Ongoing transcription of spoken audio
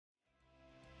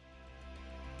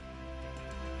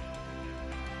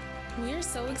We are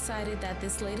so excited that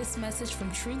this latest message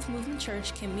from Truth Movement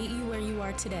Church can meet you where you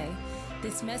are today.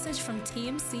 This message from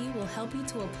TMC will help you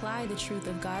to apply the truth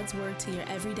of God's Word to your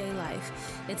everyday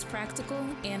life. It's practical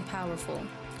and powerful.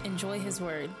 Enjoy His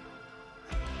Word.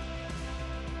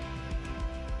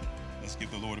 Let's give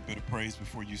the Lord a bit of praise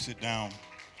before you sit down.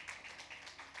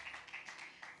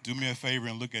 Do me a favor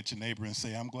and look at your neighbor and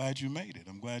say, I'm glad you made it.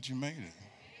 I'm glad you made it.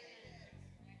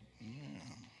 Yeah.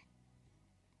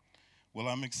 Well,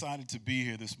 I'm excited to be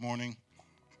here this morning.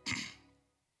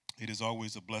 It is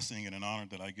always a blessing and an honor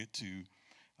that I get to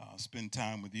spend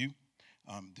time with you.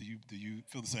 Do you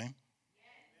feel the same?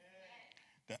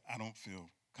 That I don't feel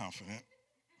confident.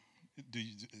 Do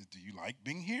you like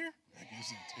being here?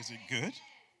 Is it good?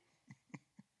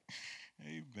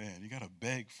 Amen. You got to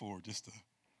beg for just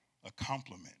a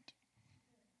compliment.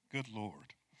 Good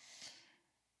Lord.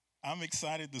 I'm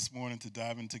excited this morning to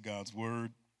dive into God's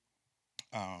Word.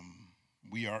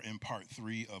 We are in part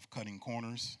 3 of Cutting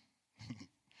Corners.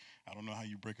 I don't know how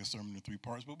you break a sermon into 3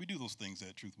 parts, but we do those things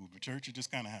at Truth Movement Church. It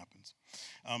just kind of happens.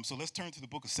 So let's turn to the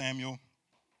book of Samuel,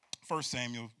 1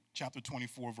 Samuel, chapter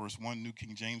 24, verse 1, New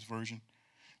King James Version.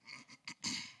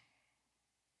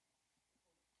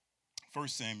 1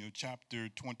 Samuel, chapter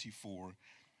 24,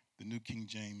 the New King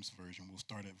James Version. We'll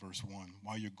start at verse 1.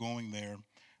 While you're going there,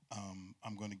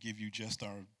 I'm going to give you just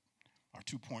our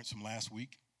 2 points from last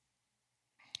week.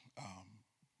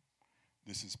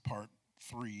 This is part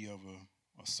 3 of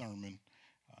a sermon,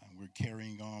 and we're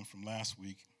carrying on from last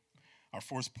week. Our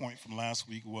first point from last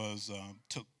week was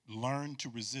to learn to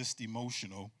resist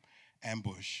emotional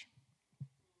ambush.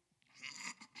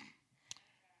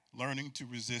 Learning to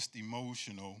resist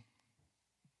emotional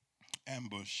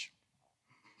ambush.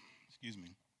 Excuse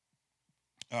me.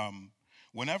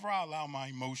 Whenever I allow my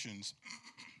emotions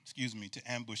to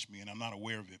ambush me and I'm not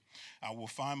aware of it, I will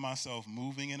find myself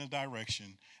moving in a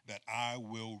direction that I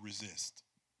will resist.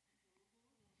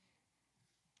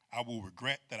 I will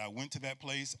regret that I went to that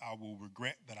place. I will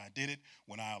regret that I did it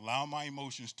when I allow my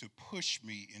emotions to push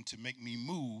me and to make me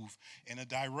move in a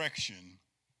direction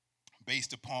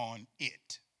based upon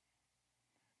it.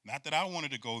 Not that I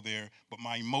wanted to go there, but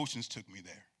my emotions took me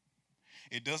there.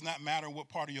 It does not matter what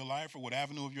part of your life or what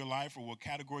avenue of your life or what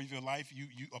category of your life you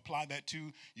apply that to.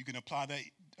 You can apply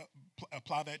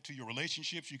that to your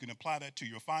relationships. You can apply that to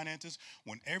your finances.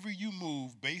 Whenever you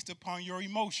move based upon your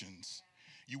emotions,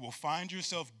 you will find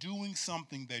yourself doing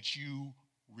something that you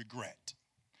regret.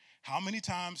 How many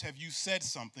times have you said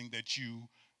something that you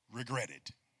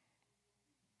regretted?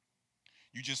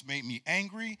 You just made me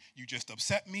angry. You just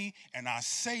upset me. And I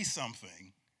say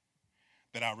something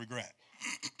that I regret.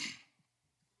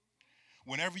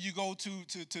 Whenever you go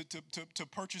to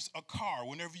purchase a car,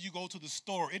 whenever you go to the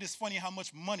store, it is funny how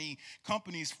much money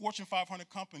companies, Fortune 500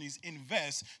 companies,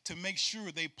 invest to make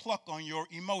sure they pluck on your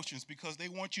emotions because they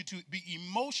want you to be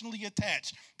emotionally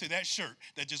attached to that shirt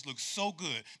that just looks so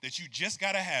good that you just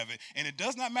got to have it. And it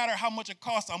does not matter how much it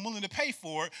costs, I'm willing to pay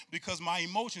for it because my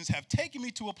emotions have taken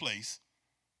me to a place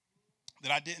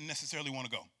that I didn't necessarily want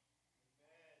to go.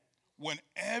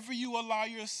 Whenever you allow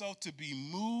yourself to be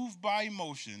moved by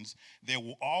emotions, they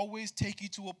will always take you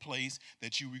to a place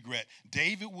that you regret.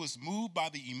 David was moved by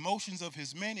the emotions of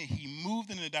his men, and he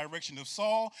moved in the direction of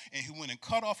Saul, and he went and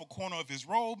cut off a corner of his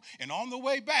robe, and on the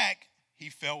way back, he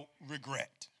felt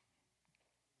regret.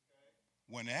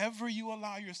 Whenever you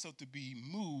allow yourself to be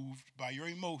moved by your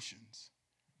emotions,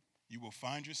 you will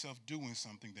find yourself doing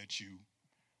something that you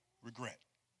regret.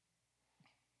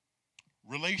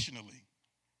 Relationally,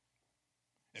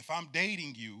 if I'm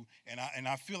dating you and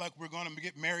I feel like we're going to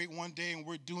get married one day and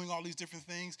we're doing all these different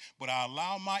things, but I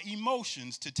allow my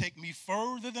emotions to take me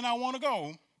further than I want to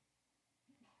go,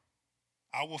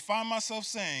 I will find myself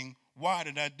saying, why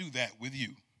did I do that with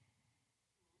you?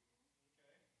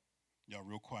 Y'all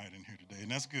real quiet in here today, and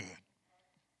that's good.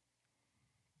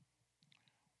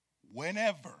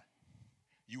 Whenever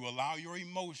you allow your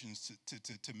emotions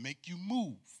to make you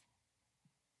move,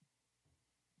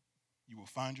 you will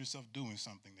find yourself doing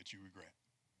something that you regret.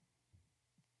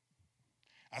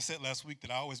 I said last week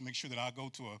that I always make sure that I go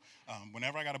to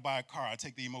whenever I got to buy a car, I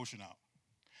take the emotion out.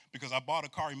 Because I bought a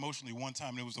car emotionally one time,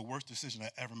 and it was the worst decision I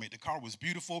ever made. The car was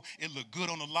beautiful. It looked good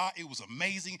on the lot. It was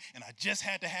amazing, and I just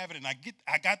had to have it, and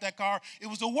I got that car. It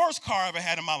was the worst car I ever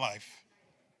had in my life.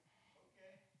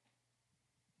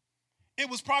 It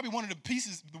was probably one of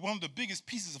the biggest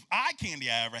pieces of eye candy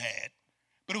I ever had,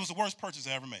 but it was the worst purchase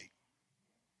I ever made.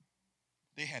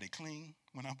 They had it clean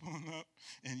when I pulled up.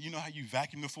 And you know how you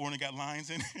vacuum the floor and it got lines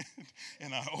in it?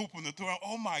 And I opened the door.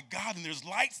 Oh, my God, and there's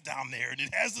lights down there. And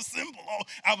it has the symbol.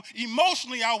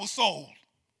 Emotionally, I was sold.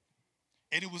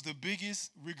 And it was the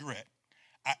biggest regret.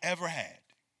 I ever had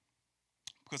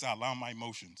because I allow my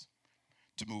emotions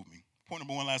to move me. Point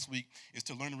number one last week is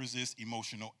to learn to resist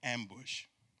emotional ambush.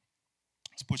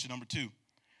 Let's push it number two.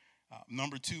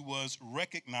 Number two was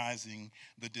recognizing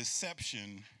the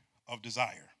deception of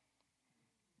desire.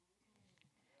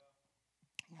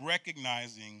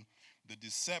 Recognizing the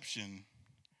deception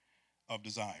of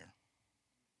desire.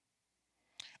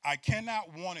 I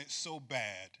cannot want it so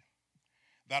bad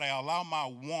that I allow my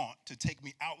want to take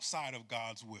me outside of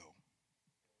God's will.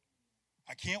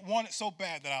 I can't want it so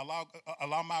bad that I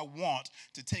allow my want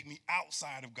to take me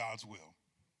outside of God's will.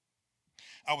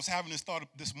 I was having this thought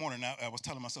this morning. I was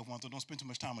telling myself once, don't spend too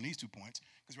much time on these 2 points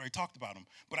because we already talked about them.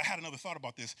 But I had another thought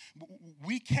about this.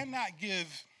 We can't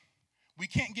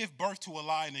give birth to a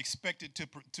lie and expect it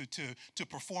to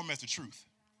perform as the truth.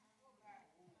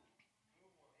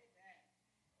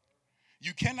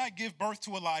 You cannot give birth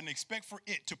to a lie and expect for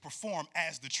it to perform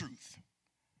as the truth.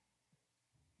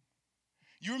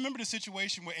 You remember the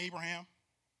situation with Abraham?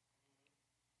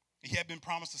 He had been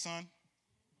promised a son,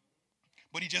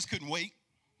 but he just couldn't wait.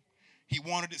 He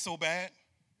wanted it so bad,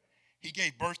 he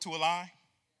gave birth to a lie.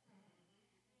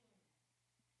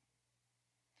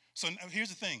 So here's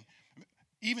the thing.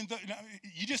 Even though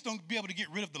you just don't be able to get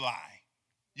rid of the lie.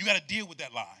 You got to deal with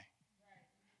that lie.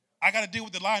 I got to deal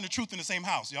with the lie and the truth in the same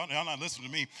house. Y'all not listening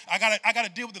to me. I got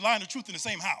to deal with the lie and the truth in the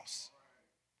same house.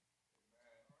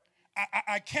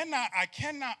 I cannot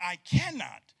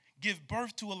give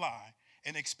birth to a lie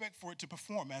and expect for it to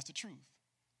perform as the truth.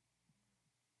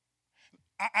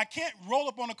 I can't roll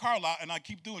up on a car lot, and I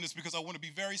keep doing this because I want to be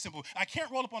very simple. I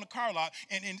can't roll up on a car lot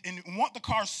and want the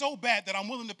car so bad that I'm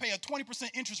willing to pay a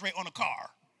 20% interest rate on a car.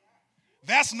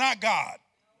 That's not God.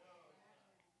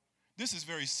 This is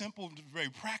very simple, very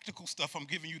practical stuff I'm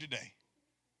giving you today.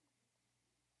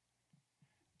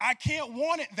 I can't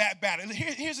want it that bad.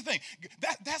 Here's the thing.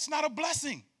 That's not a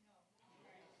blessing.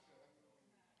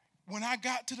 When I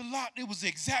got to the lot, it was the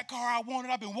exact car I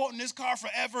wanted. I've been wanting this car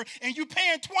forever, and you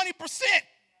paying 20%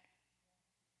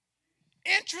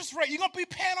 interest rate. You're going to be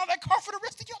paying on that car for the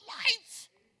rest of your life.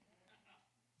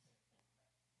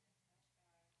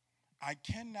 I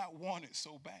cannot want it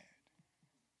so bad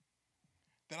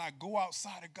that I go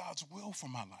outside of God's will for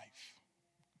my life.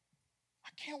 I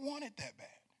can't want it that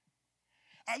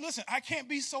bad. Listen, I can't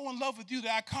be so in love with you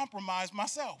that I compromise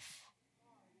myself.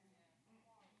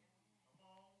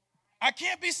 I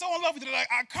can't be so in love with you that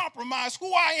I compromise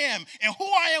who I am and who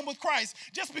I am with Christ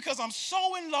just because I'm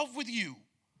so in love with you.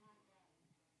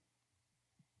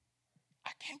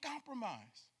 I can't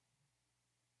compromise.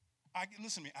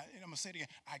 Listen to me, I'm going to say it again.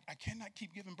 I cannot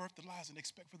keep giving birth to lies and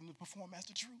expect for them to perform as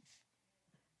the truth.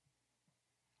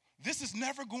 This is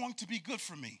never going to be good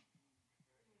for me.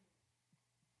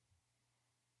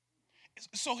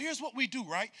 So here's what we do,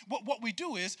 right? What we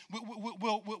do is,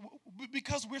 we'll,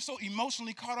 because we're so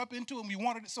emotionally caught up into it and we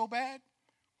wanted it so bad,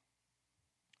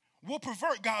 we'll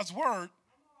pervert God's word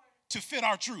to fit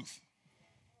our truth.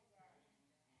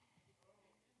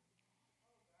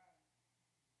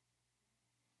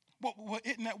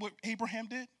 Isn't that what Abraham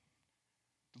did?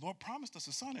 The Lord promised us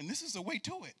a son, and this is the way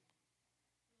to it.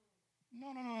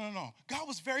 No. God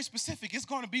was very specific. It's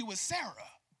going to be with Sarah.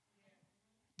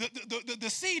 The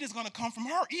seed is going to come from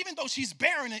her. Even though she's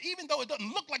barren and even though it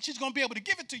doesn't look like she's going to be able to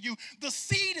give it to you, the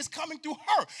seed is coming through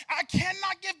her. I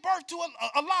cannot give birth to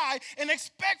a lie and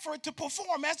expect for it to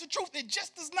perform as the truth. It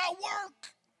just does not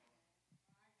work.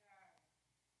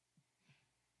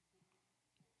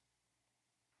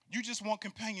 You just want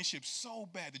companionship so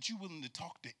bad that you're willing to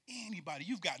talk to anybody.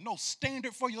 You've got no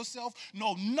standard for yourself,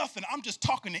 no nothing. I'm just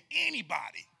talking to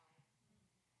anybody.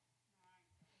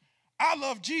 I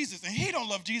love Jesus, and he don't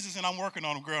love Jesus, and I'm working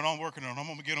on him, girl. I'm working on him. I'm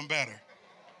going to get him better.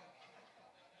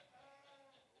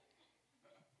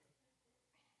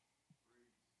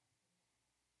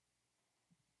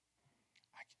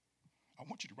 I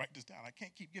want you to write this down. I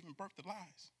can't keep giving birth to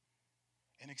lies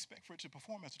and expect for it to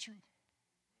perform as the truth.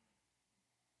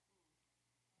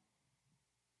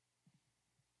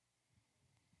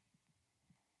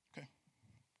 Okay.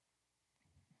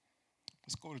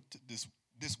 Let's go to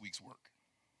this week's work.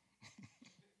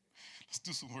 Let's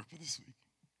do some work for this week.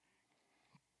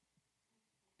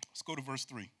 Let's go to verse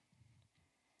 3.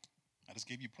 I just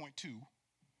gave you point 2.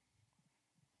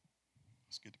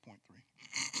 Let's get to point 3.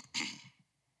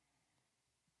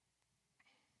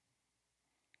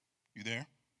 You there?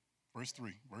 Verse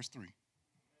 3. Verse 3.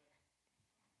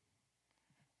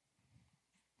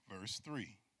 Verse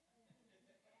 3.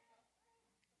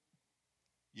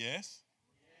 Yes?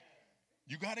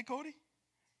 You got it, Cody?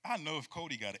 I know if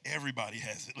Cody got it, everybody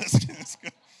has it. Let's go.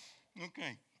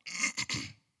 Okay.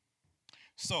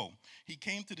 So he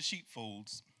came to the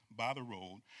sheepfolds by the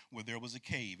road where there was a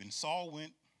cave, and Saul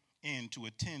went in to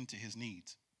attend to his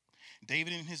needs.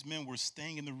 David and his men were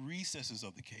staying in the recesses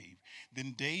of the cave.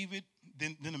 Then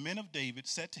the men of David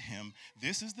said to him,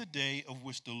 "This is the day of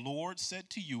which the Lord said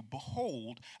to you,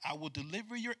 Behold, I will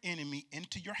deliver your enemy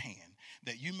into your hand,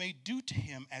 that you may do to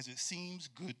him as it seems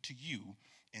good to you."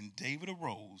 And David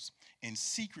arose and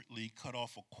secretly cut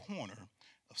off a corner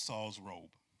of Saul's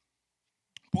robe.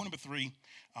 Point number 3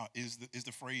 is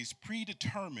the phrase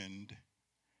predetermined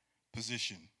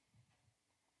position.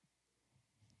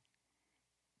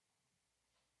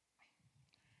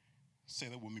 Say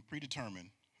that with me,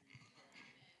 predetermined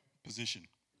position.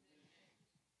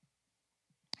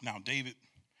 Now, David,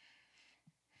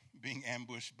 being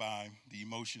ambushed by the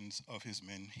emotions of his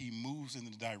men, he moves in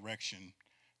the direction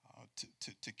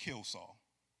to kill Saul.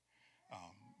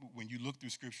 When you look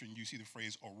through Scripture and you see the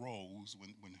phrase arose,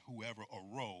 when whoever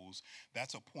arose,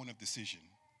 that's a point of decision.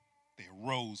 They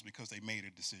arose because they made a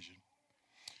decision.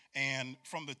 And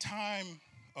from the time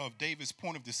of David's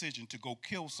point of decision to go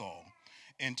kill Saul,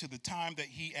 and to the time that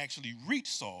he actually reached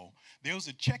Saul, there was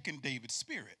a check in David's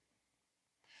spirit.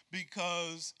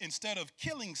 Because instead of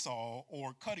killing Saul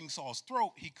or cutting Saul's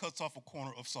throat, he cuts off a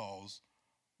corner of Saul's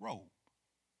robe.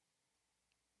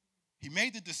 He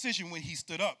made the decision when he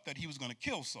stood up that he was going to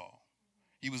kill Saul.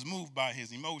 He was moved by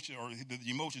his emotion, or the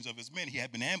emotions of his men. He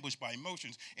had been ambushed by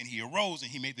emotions, and he arose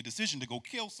and he made the decision to go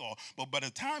kill Saul. But by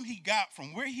the time he got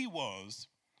from where he was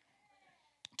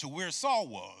to where Saul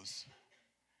was,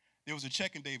 there was a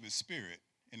check in David's spirit,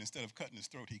 and instead of cutting his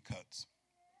throat, he cuts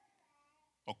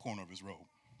a corner of his robe.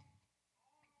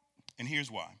 And here's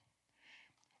why.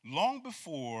 Long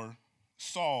before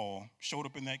Saul showed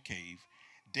up in that cave,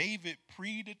 David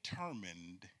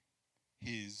predetermined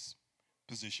his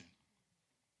position.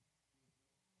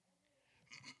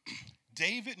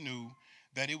 David knew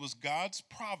that it was God's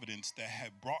providence that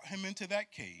had brought him into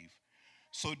that cave,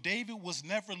 so David was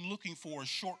never looking for a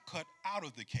shortcut out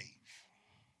of the cave.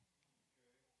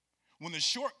 When the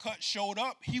shortcut showed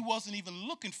up, he wasn't even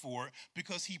looking for it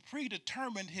because he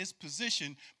predetermined his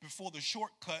position before the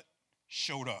shortcut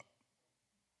showed up.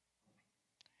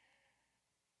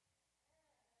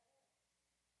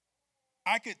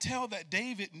 I could tell that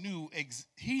David knew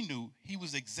he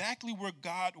was exactly where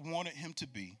God wanted him to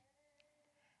be,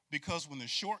 because when the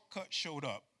shortcut showed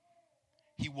up,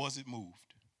 he wasn't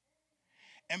moved.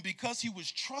 And because he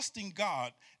was trusting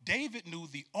God, David knew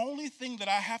the only thing that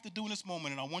I have to do in this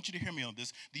moment, and I want you to hear me on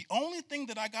this, the only thing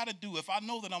that I got to do if I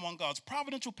know that I'm on God's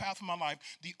providential path for my life,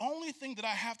 the only thing that I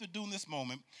have to do in this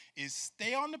moment is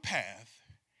stay on the path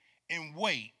and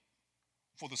wait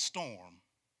for the storm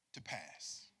to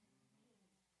pass.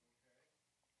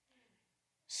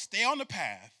 Stay on the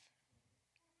path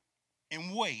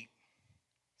and wait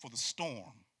for the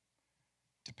storm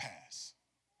to pass.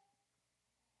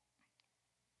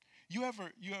 You ever,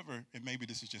 and maybe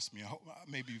this is just me,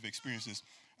 maybe you've experienced this,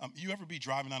 you ever be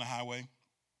driving on a highway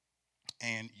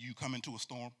and you come into a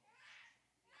storm?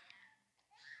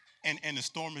 And the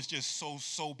storm is just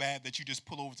so bad that you just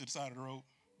pull over to the side of the road?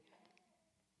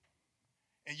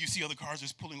 And you see other cars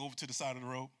just pulling over to the side of the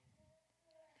road?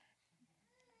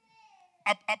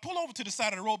 I pull over to the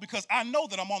side of the road because I know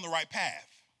that I'm on the right path.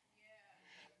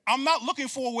 I'm not looking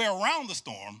for a way around the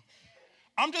storm.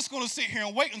 I'm just going to sit here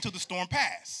and wait until the storm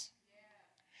passes.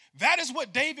 That is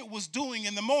what David was doing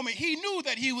in the moment. He knew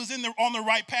that he was on the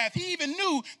right path. He even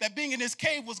knew that being in his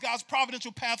cave was God's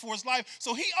providential path for his life.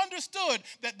 So he understood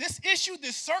that this issue,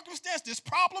 this circumstance, this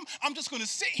problem, I'm just going to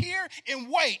sit here and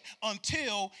wait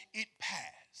until it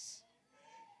passes.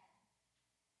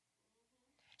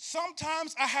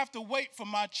 Sometimes I have to wait for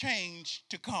my change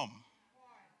to come.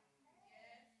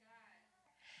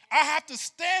 I have to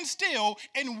stand still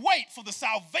and wait for the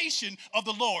salvation of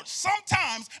the Lord.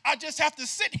 Sometimes I just have to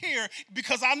sit here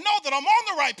because I know that I'm on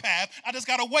the right path. I just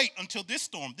got to wait until this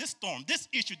storm, this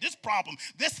issue, this problem,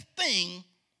 this thing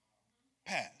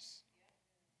pass.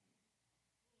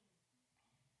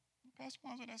 Pastor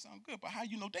Juan said that sounds good, but how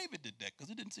you know David did that?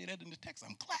 Because it didn't say that in the text.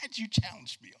 I'm glad you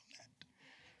challenged me on that.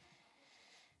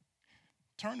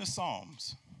 Turn to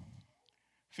Psalms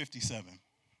 57.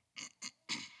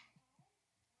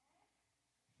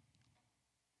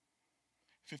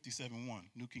 57:1,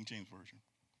 New King James Version.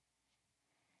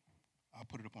 I'll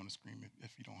put it up on the screen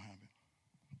if you don't have it.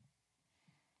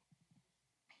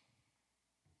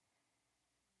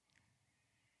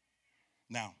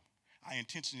 Now, I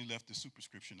intentionally left the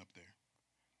superscription up there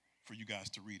for you guys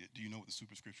to read it. Do you know what the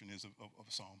superscription is of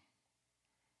a psalm?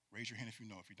 Raise your hand if you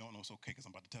know. If you don't know, it's okay because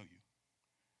I'm about to tell you.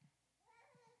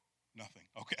 Nothing.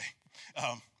 Okay.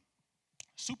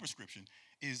 Superscription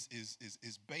is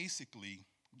basically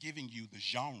giving you the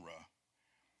genre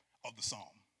of the psalm.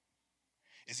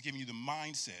 It's giving you the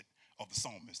mindset of the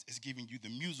psalmist. It's giving you the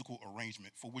musical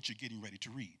arrangement for what you're getting ready to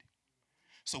read.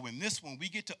 So in this one, we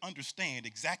get to understand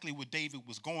exactly what David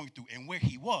was going through and where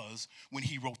he was when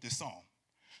he wrote this psalm.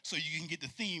 So you can get the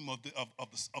theme of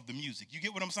the music. You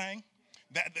get what I'm saying?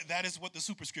 That is what the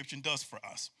superscription does for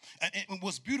us. And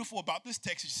what's beautiful about this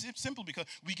text is simply because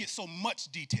we get so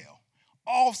much detail.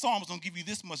 All Psalms don't give you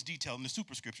this much detail in the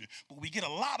superscription, but we get a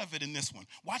lot of it in this one.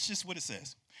 Watch this, what it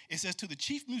says. It says, to the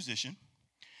chief musician,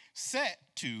 set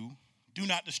to do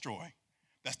not destroy.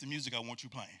 That's the music I want you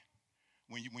playing.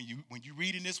 When you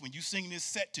reading this, when you sing this,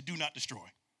 set to do not destroy.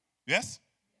 Yes?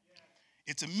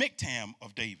 It's a miktam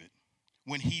of David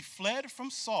when he fled from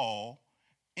Saul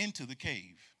into the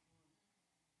cave.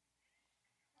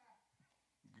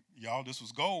 Y'all, this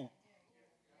was gold.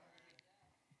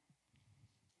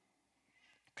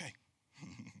 Okay.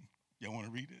 Y'all want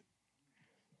to read it?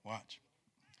 Watch.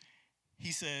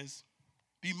 He says,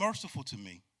 be merciful to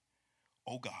me,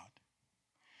 O God.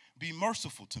 Be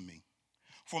merciful to me,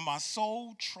 for my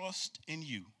soul trusts in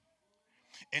you.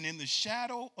 And in the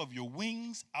shadow of your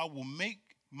wings, I will make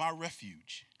my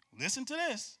refuge. Listen to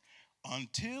this.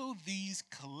 Until these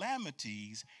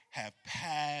calamities have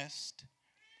passed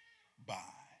by.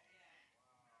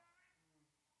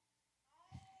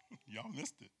 Y'all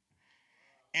missed it.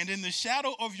 And in the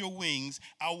shadow of your wings,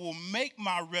 I will make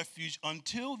my refuge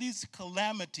until these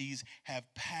calamities have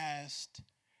passed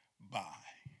by.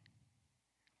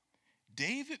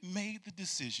 David made the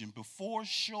decision before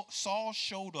Saul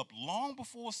showed up, long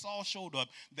before Saul showed up,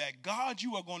 that God,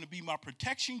 you are going to be my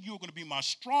protection, you're going to be my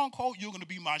stronghold, you're going to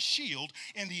be my shield,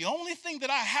 and the only thing that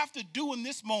I have to do in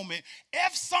this moment,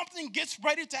 if something gets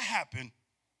ready to happen,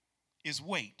 is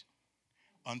wait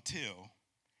until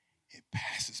it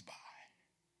passes by.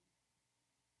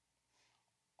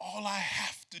 All I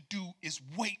have to do is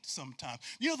wait sometimes.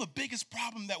 You know, the biggest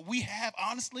problem that we have,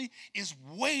 honestly, is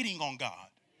waiting on God.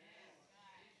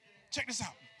 Check this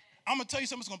out. I'm going to tell you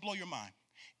something that's going to blow your mind.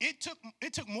 It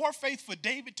took more faith for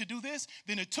David to do this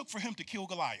than it took for him to kill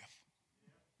Goliath.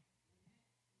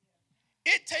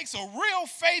 It takes a real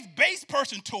faith-based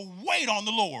person to wait on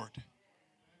the Lord.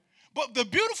 But the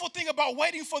beautiful thing about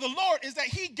waiting for the Lord is that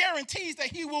he guarantees that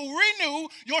he will renew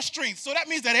your strength. So that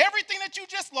means that everything that you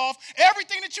just lost,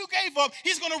 everything that you gave up,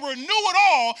 he's going to renew it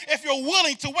all if you're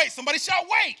willing to wait. Somebody shout,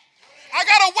 wait. I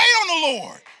got to wait on the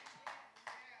Lord.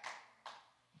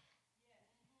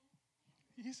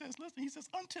 He says, listen, he says,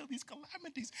 until these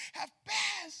calamities have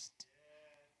passed.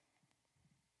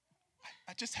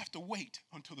 I just have to wait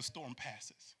until the storm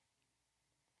passes.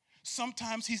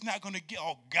 Sometimes he's not going to get,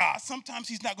 oh God, sometimes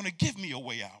he's not going to give me a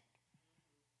way out.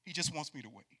 He just wants me to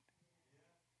wait.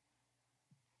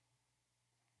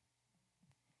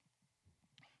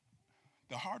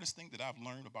 The hardest thing that I've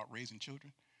learned about raising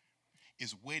children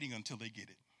is waiting until they get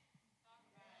it.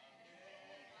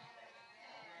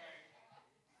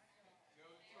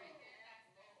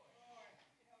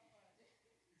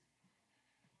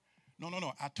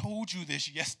 No. I told you this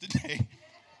yesterday.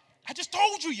 I just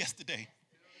told you yesterday.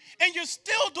 And you're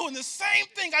still doing the same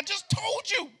thing I just told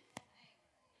you.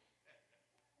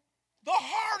 The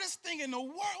hardest thing in the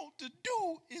world to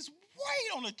do is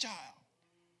wait on a child.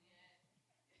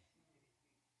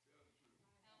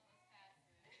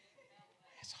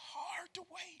 It's hard to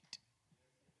wait.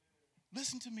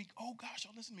 Listen to me. Oh gosh,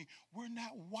 listen to me. We're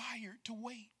not wired to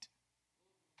wait.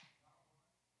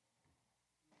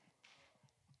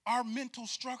 Our mental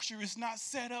structure is not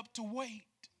set up to wait.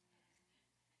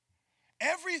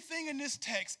 Everything in this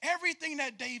text, everything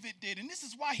that David did, and this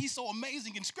is why he's so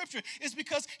amazing in Scripture, is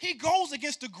because he goes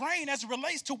against the grain as it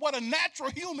relates to what a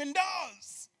natural human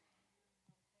does.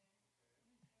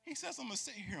 He says, I'm going to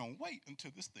sit here and wait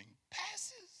until this thing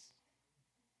passes.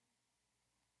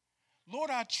 Lord,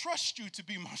 I trust you to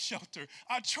be my shelter.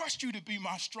 I trust you to be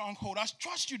my stronghold. I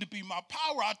trust you to be my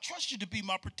power. I trust you to be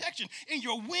my protection. In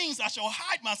your wings I shall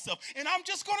hide myself. And I'm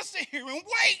just going to sit here and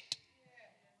wait.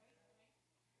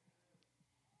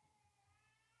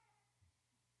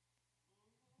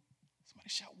 Somebody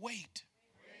shout, wait.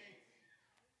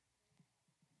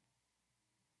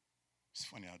 It's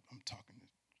funny, I'm talking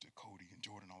to Cody and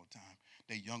Jordan all the time.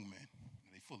 They're young men.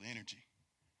 They're full of energy.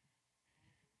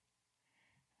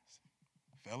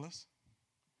 Fellas,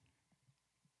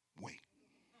 wait.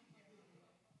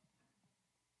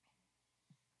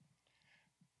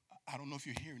 I don't know if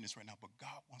you're hearing this right now, but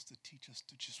God wants to teach us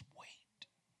to just wait.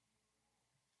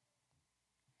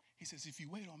 He says, if you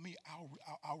wait on me,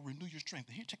 I'll renew your strength.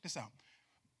 And here, check this out.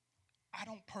 I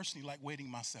don't personally like waiting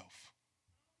myself.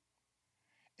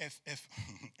 If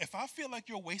if I feel like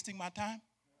you're wasting my time,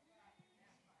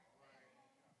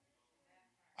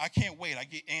 I can't wait. I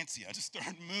get antsy. I just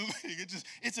start moving.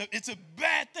 It's a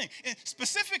bad thing. And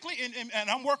specifically, and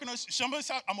I'm working on somebody's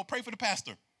house. I'm gonna pray for the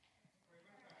pastor.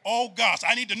 Oh gosh,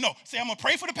 I need to know. Say, I'm gonna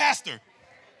pray for the pastor.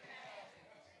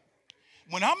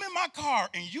 When I'm in my car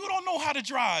and you don't know how to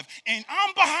drive and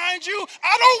I'm behind you,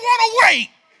 I don't want to wait.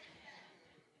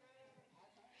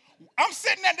 I'm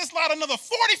sitting at this light another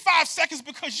 45 seconds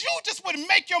because you just wouldn't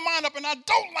make your mind up, and I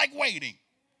don't like waiting.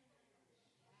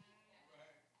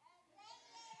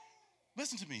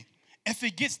 Listen to me. If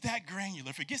it gets that granular,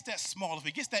 if it gets that small, if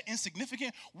it gets that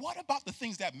insignificant, what about the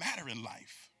things that matter in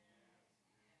life?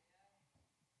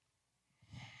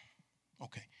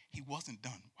 Okay, he wasn't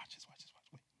done. Watch this. Wait.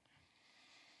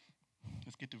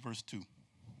 Let's get to verse 2.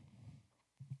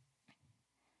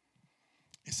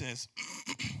 It says,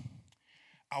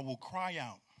 I will cry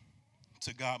out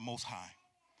to God Most High,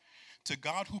 to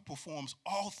God who performs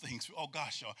all things. Oh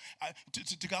gosh, y'all.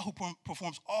 To God who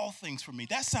performs all things for me.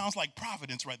 That sounds like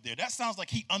providence right there. That sounds like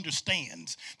he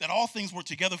understands that all things work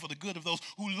together for the good of those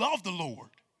who love the Lord.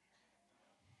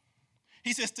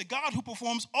 He says, to God who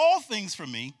performs all things for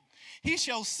me, he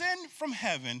shall send from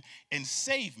heaven and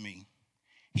save me.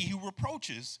 He who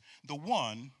reproaches the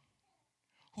one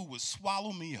who would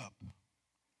swallow me up.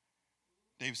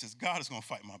 David says, God is going to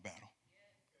fight my battle.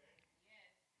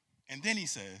 And then he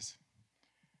says,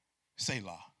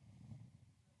 Selah.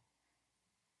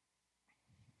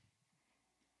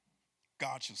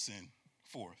 God shall send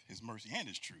forth his mercy and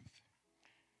his truth.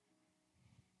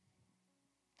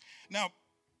 Now,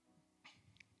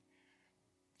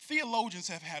 theologians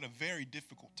have had a very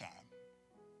difficult time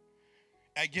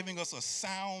at giving us a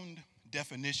sound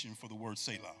definition for the word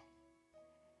Selah.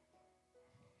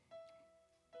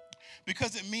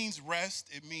 Because it means rest,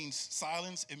 it means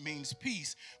silence, it means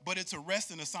peace, but it's a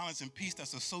rest and a silence and peace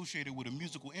that's associated with a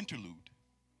musical interlude.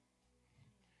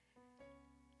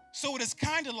 So it is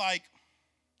kind of like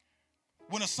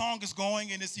when a song is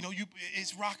going and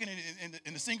it's rocking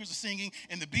and the singers are singing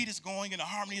and the beat is going and the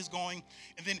harmony is going.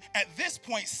 And then at this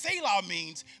point, Selah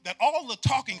means that all the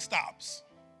talking stops.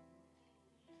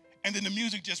 And then the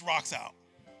music just rocks out.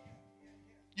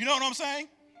 You know what I'm saying?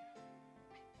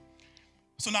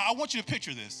 So now I want you to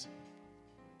picture this.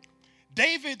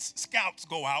 David's scouts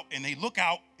go out and they look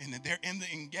out and they're in the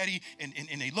Engedi and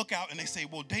they look out and they say,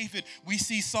 well, David, we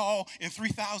see Saul and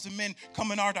 3,000 men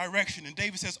come in our direction. And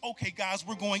David says, okay, guys,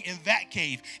 we're going in that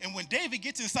cave. And when David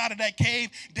gets inside of that cave,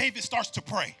 David starts to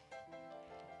pray.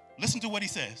 Listen to what he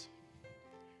says.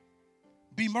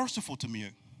 Be merciful to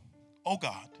me, oh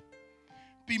God.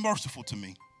 Be merciful to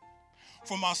me.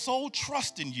 For my soul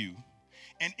trusts in you.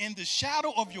 And in the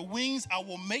shadow of your wings, I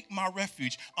will make my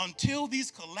refuge until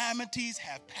these calamities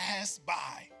have passed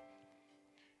by.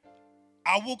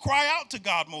 I will cry out to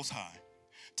God Most High,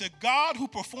 to God who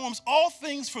performs all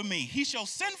things for me. He shall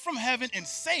send from heaven and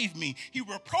save me. He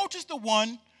reproaches the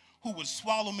one who would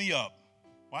swallow me up.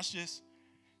 Watch this.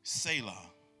 Selah.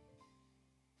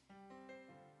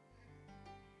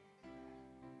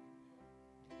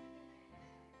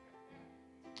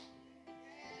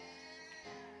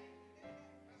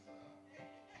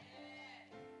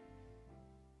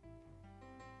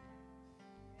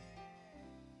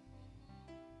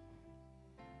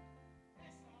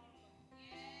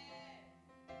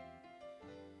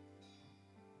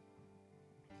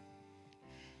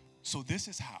 So this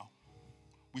is how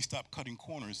we stop cutting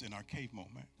corners in our cave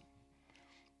moment.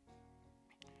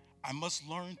 I must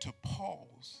learn to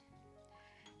pause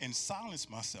and silence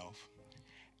myself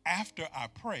after I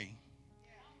pray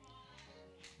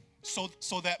so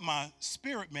that my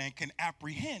spirit man can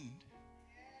apprehend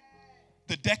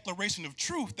the declaration of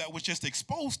truth that was just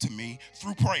exposed to me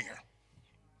through prayer.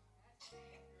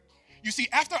 You see,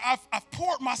 after I've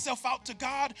poured myself out to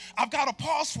God, I've got to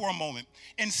pause for a moment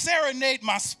and serenade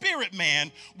my spirit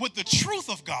man with the truth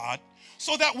of God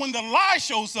so that when the lie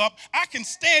shows up, I can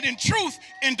stand in truth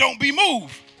and don't be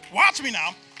moved. Watch me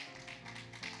now.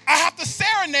 I have to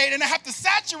serenade and I have to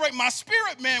saturate my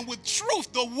spirit man with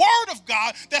truth, the word of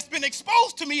God that's been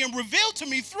exposed to me and revealed to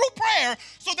me through prayer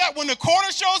so that when the corner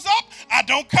shows up, I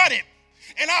don't cut it.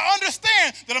 And I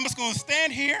understand that I'm just going to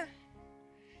stand here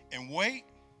and wait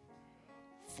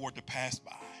for it to pass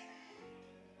by.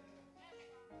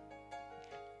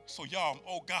 So y'all,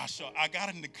 oh gosh, I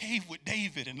got in the cave with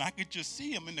David and I could just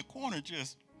see him in the corner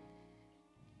just.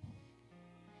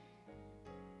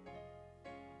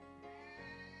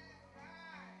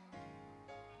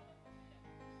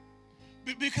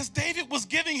 Because David was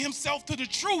giving himself to the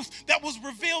truth that was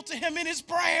revealed to him in his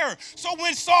prayer. So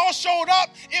when Saul showed up,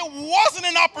 it wasn't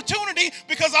an opportunity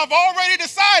because I've already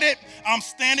decided I'm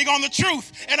standing on the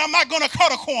truth and I'm not going to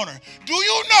cut a corner. Do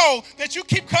you know that you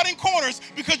keep cutting corners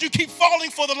because you keep falling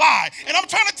for the lie? And I'm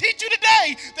trying to teach you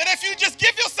today that if you just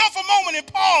give yourself a moment and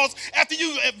pause after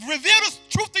you reveal the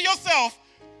truth to yourself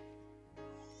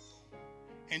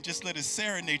and just let it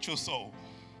serenade your soul.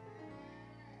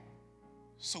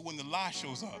 So when the lie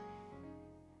shows up,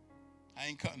 I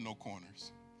ain't cutting no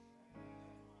corners.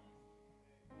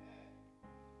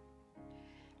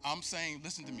 I'm saying,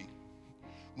 listen to me.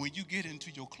 When you get into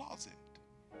your closet,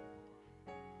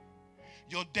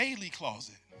 your daily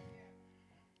closet,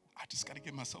 I just got to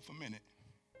give myself a minute.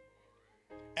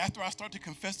 After I start to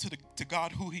confess to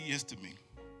God who he is to me,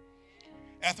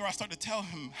 after I start to tell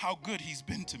him how good he's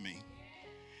been to me,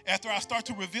 after I start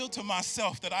to reveal to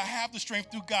myself that I have the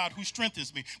strength through God who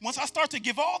strengthens me, once I start to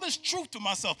give all this truth to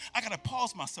myself, I got to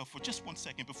pause myself for just 1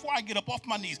 second. Before I get up off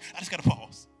my knees, I just got to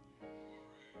pause.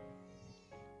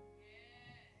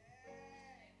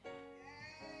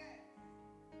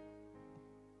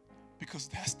 Because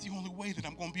that's the only way that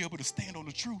I'm going to be able to stand on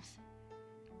the truth.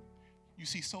 You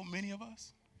see, so many of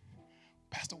us,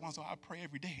 Pastor Wanzo, I pray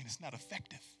every day and it's not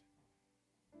effective.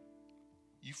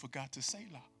 You forgot to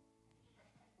Selah.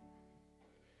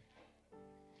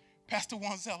 Pastor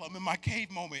Wanzel, I'm in my cave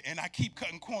moment and I keep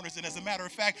cutting corners. And as a matter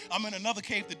of fact, I'm in another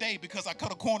cave today because I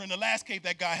cut a corner in the last cave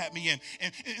that God had me in.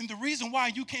 And the reason why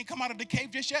you can't come out of the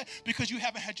cave just yet, because you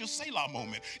haven't had your Selah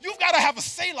moment. You've got to have a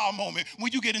Selah moment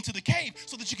when you get into the cave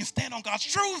so that you can stand on God's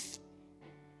truth.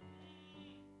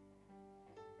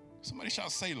 Somebody shout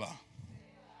Selah.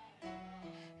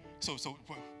 So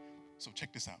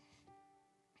check this out.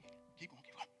 Keep going.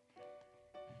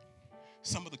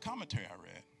 Some of the commentary I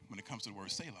read when it comes to the word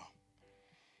Selah,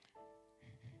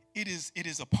 it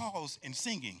is a pause in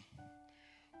singing,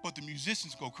 but the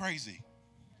musicians go crazy.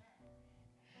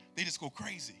 They just go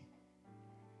crazy.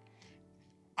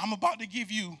 I'm about to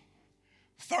give you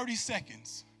 30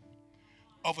 seconds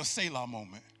of a Selah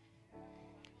moment.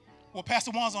 Well,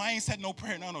 Pastor Wanzo, I ain't said no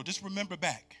prayer. No, just remember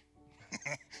back.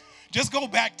 Just go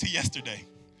back to yesterday.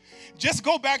 Just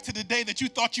go back to the day that you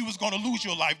thought you was going to lose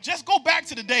your life. Just go back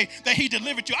to the day that he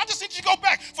delivered you. I just need you to go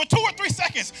back for 2 or 3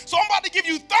 seconds. So I'm about to give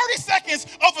you 30 seconds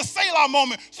of a Selah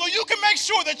moment so you can make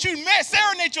sure that you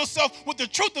serenade yourself with the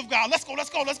truth of God. Let's go.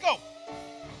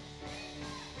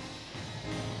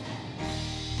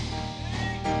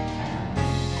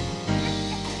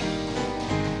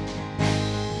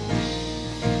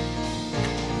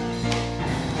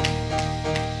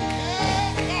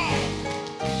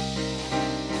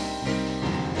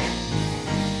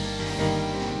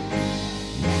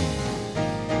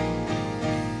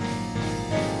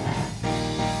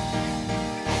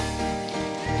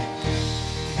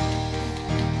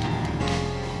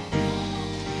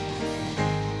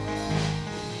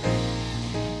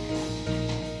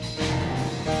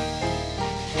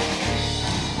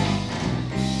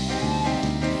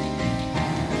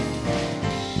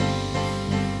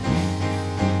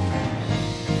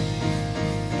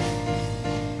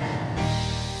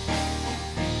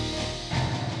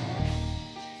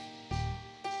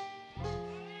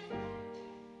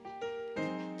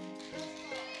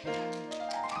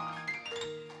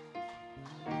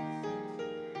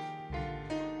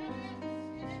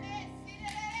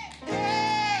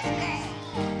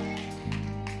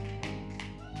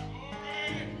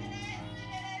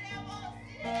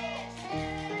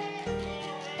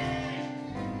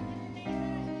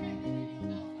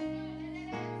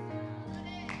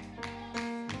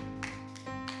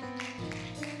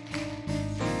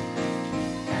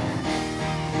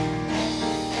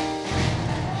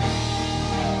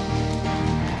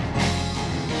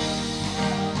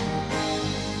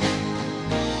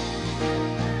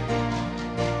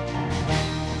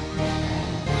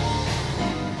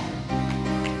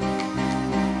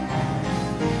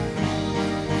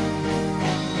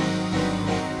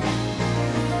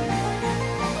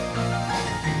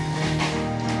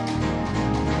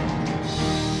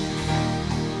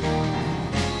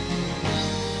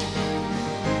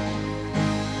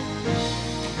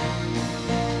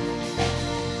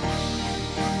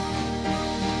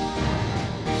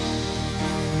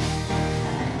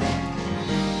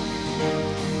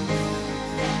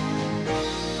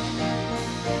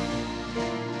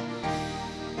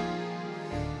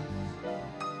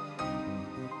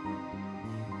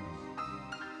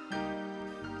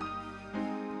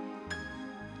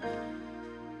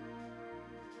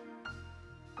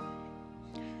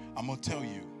 I'm going to tell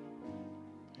you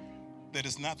that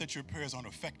it's not that your prayers aren't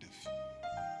effective.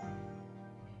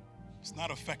 It's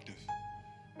not effective.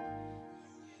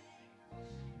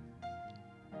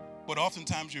 But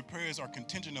oftentimes your prayers are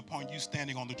contingent upon you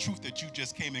standing on the truth that you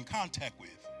just came in contact with.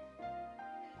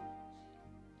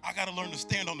 I got to learn to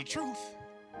stand on the truth.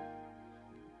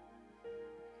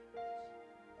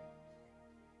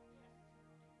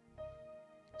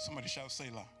 Somebody shout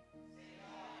Selah.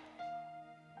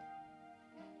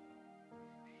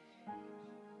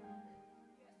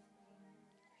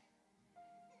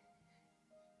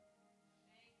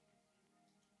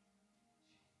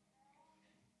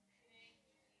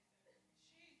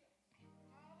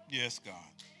 Yes, God.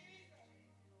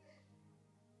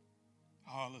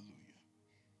 Hallelujah.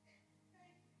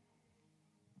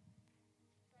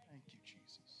 Thank you,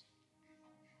 Jesus.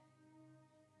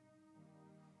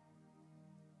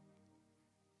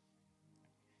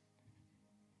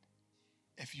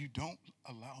 If you don't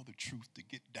allow the truth to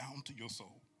get down to your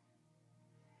soul,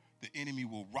 the enemy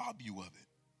will rob you of it.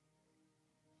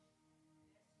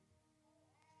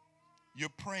 You're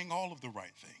praying all of the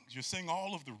right things. You're saying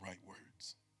all of the right words.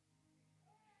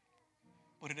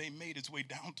 But it ain't made its way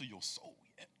down to your soul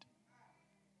yet.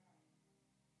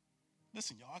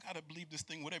 Listen, y'all, I got to believe this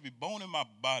thing with every bone in my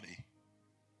body.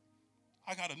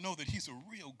 I got to know that he's a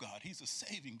real God. He's a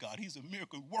saving God. He's a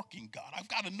miracle working God. I've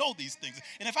got to know these things.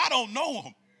 And if I don't know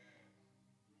him,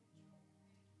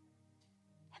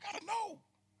 I got to know.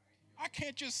 I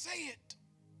can't just say it.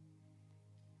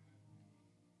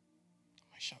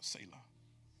 I shout Selah.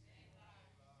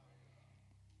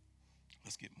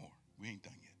 Let's get more. We ain't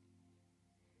done yet.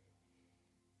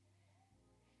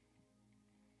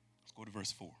 Let's go to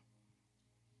verse 4.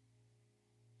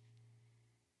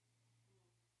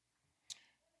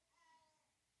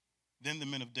 Then the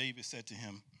men of David said to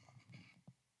him,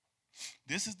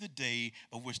 "This is the day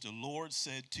of which the Lord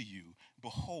said to you,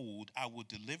 behold, I will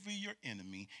deliver your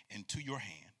enemy into your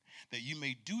hand, that you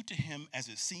may do to him as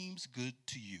it seems good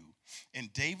to you."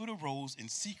 And David arose and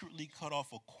secretly cut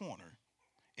off a corner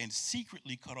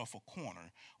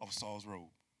of Saul's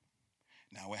robe.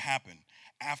 Now it happened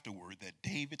afterward that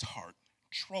David's heart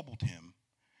troubled him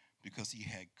because he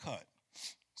had cut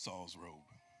Saul's robe.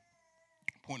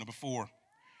 Point number 4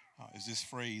 is this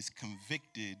phrase,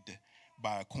 convicted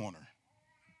by a corner.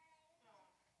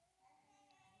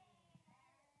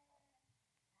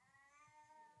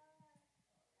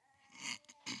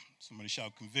 Somebody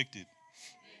shout, convicted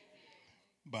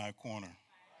by a corner.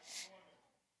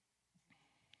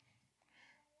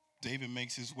 David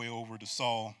makes his way over to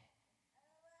Saul,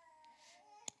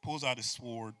 pulls out his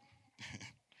sword,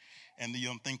 and the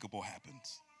unthinkable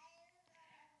happens.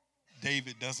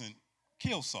 David doesn't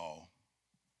kill Saul.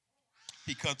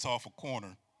 He cuts off a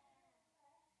corner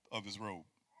of his robe.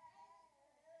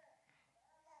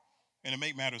 And to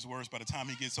make matters worse, by the time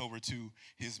he gets over to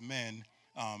his men,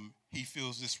 he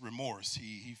feels this remorse.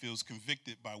 He feels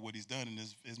convicted by what he's done. And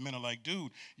his men are like,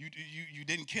 dude, you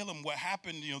didn't kill him. What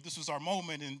happened? You know, this was our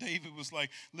moment. And David was like,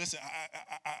 listen,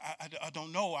 I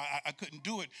don't know. I couldn't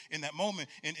do it in that moment.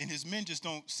 And his men just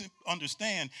don't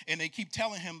understand. And they keep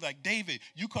telling him, like, David,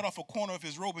 you cut off a corner of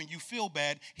his robe and you feel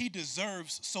bad. He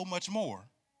deserves so much more.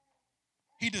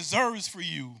 He deserves for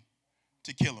you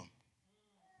to kill him.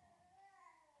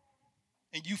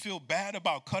 And you feel bad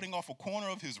about cutting off a corner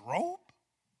of his robe?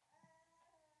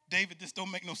 David, this don't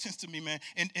make no sense to me, man.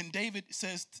 And David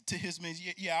says to his men,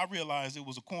 yeah, I realize it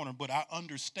was a corner, but I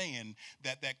understand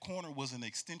that that corner was an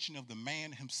extension of the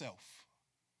man himself.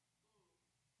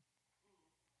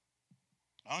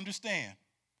 I understand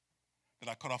that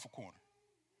I cut off a corner.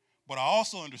 But I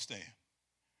also understand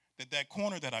that that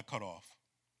corner that I cut off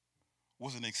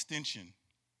was an extension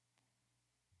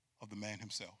of the man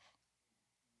himself.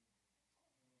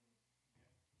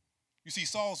 You see,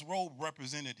 Saul's robe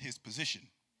represented his position.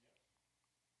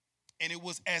 And it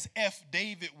was as if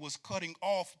David was cutting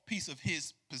off a piece of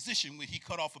his position when he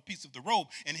cut off a piece of the robe.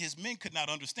 And his men could not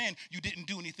understand, you didn't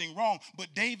do anything wrong.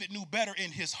 But David knew better in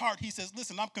his heart. He says,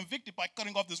 listen, I'm convicted by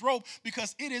cutting off this robe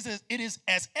because it is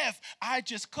as if I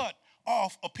just cut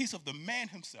off a piece of the man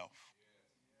himself.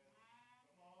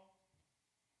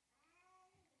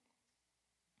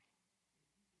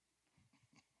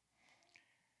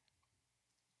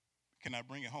 Can I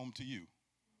bring it home to you?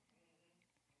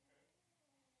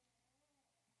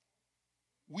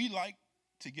 We like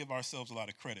to give ourselves a lot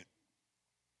of credit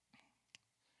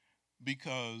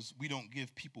because we don't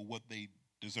give people what they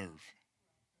deserve.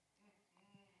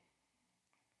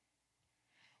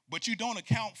 But you don't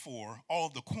account for all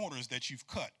of the corners that you've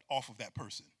cut off of that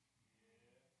person.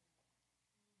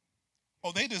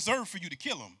 Oh, they deserve for you to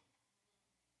kill them,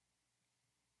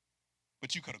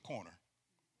 but you cut a corner.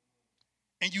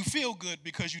 And you feel good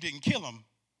because you didn't kill them,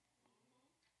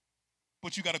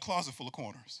 but you got a closet full of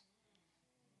corners.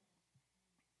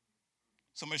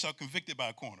 Somebody shout convicted by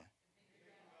a corner.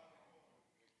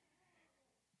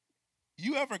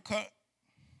 You ever cut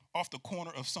off the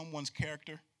corner of someone's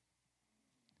character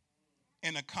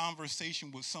in a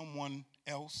conversation with someone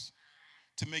else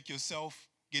to make yourself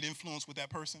get influenced with that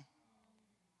person?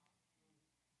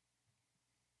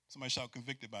 Somebody shout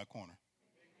convicted by a corner.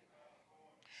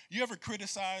 You ever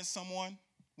criticize someone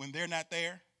when they're not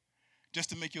there just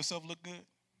to make yourself look good?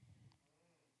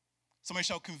 Somebody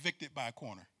shout convicted by a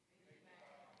corner.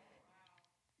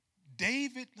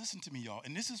 David, listen to me, y'all,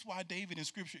 and this is why David in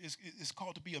Scripture is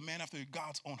called to be a man after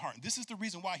God's own heart. And this is the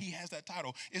reason why he has that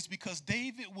title. It's because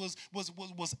David was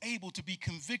able to be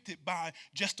convicted by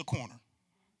just a corner.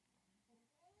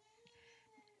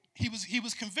 He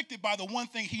was convicted by the one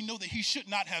thing he knew that he should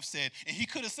not have said. And he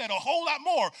could have said a whole lot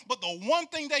more. But the one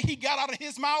thing that he got out of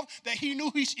his mouth that he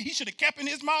knew he should have kept in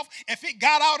his mouth, if it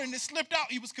got out and it slipped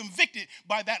out, he was convicted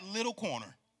by that little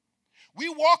corner. We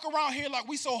walk around here like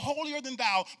we so holier than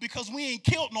thou because we ain't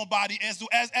killed nobody as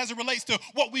it relates to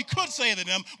what we could say to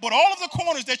them. But all of the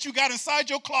corners that you got inside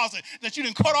your closet that you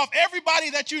done cut off everybody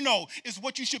that you know is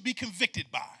what you should be convicted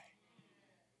by.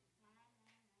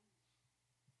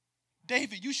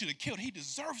 David, you should have killed. He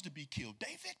deserves to be killed.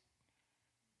 David,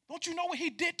 don't you know what he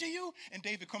did to you? And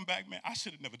David come back, man, I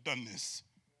should have never done this.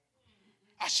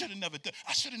 I should have never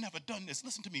done this.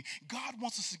 Listen to me. God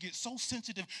wants us to get so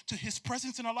sensitive to his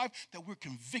presence in our life that we're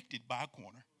convicted by a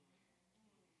corner.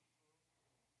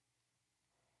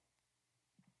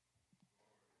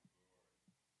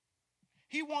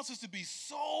 He wants us to be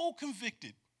so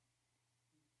convicted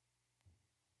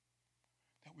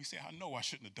that we say, I know I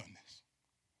shouldn't have done this.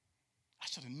 I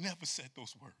should have never said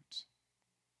those words.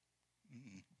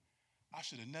 I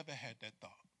should have never had that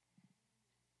thought.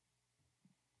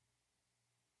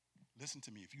 Listen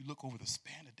to me, if you look over the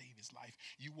span of David's life,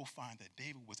 you will find that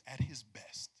David was at his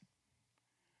best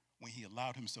when he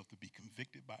allowed himself to be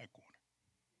convicted by a corner.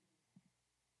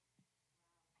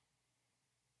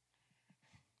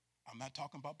 I'm not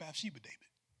talking about Bathsheba David.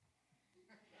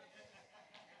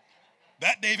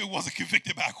 That David wasn't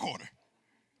convicted by a corner.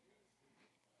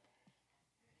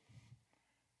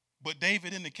 But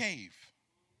David in the cave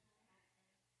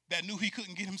that knew he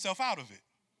couldn't get himself out of it.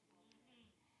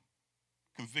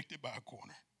 Convicted by a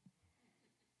corner.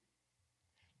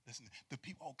 Listen, the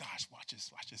people, oh gosh, watch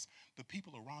this. The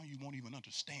people around you won't even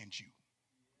understand you.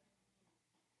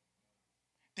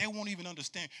 They won't even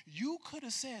understand. You could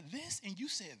have said this and you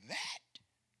said that.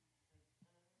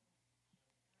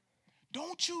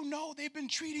 Don't you know they've been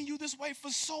treating you this way for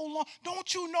so long?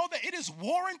 Don't you know that it is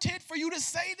warranted for you to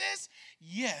say this?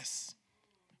 Yes,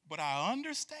 but I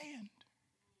understand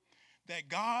that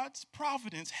God's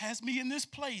providence has me in this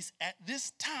place at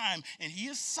this time, and he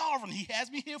is sovereign. He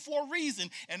has me here for a reason,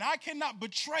 and I cannot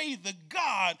betray the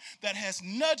God that has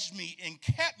nudged me and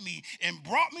kept me and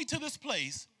brought me to this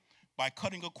place by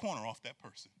cutting a corner off that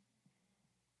person.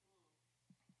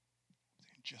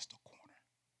 Just a corner.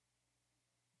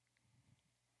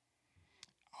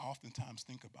 I oftentimes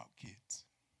think about kids,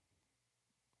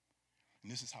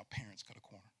 and this is how parents cut a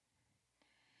corner.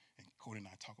 And Cody and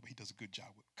I talk about, he does a good job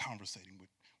with conversating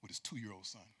with his 2-year-old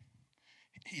son.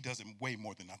 He does it way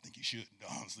more than I think he should,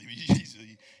 honestly.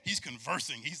 He's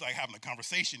conversing. He's like having a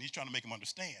conversation. He's trying to make him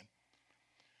understand.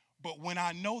 But when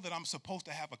I know that I'm supposed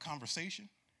to have a conversation,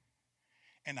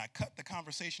 and I cut the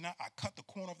conversation out, I cut the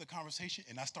corner of the conversation,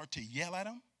 and I start to yell at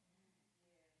him,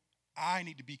 I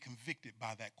need to be convicted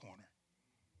by that corner.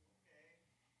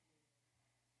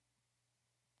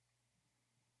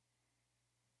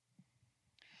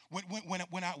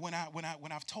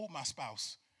 When I've told my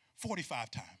spouse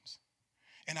 45 times,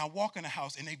 and I walk in the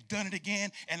house and they've done it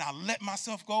again, and I let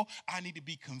myself go, I need to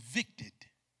be convicted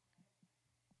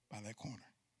by that corner.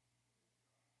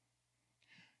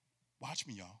 Watch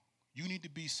me, y'all. You need to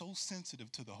be so sensitive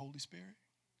to the Holy Spirit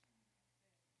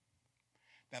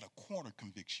that a corner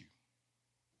convicts you.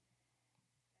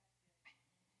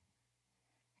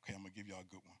 Okay, I'm going to give y'all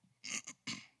a good one.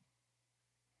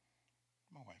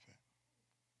 My wife at?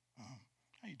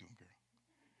 How you doing, girl?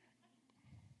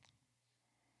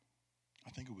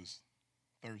 I think it was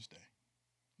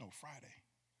Friday.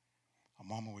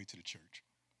 I'm on my way to the church.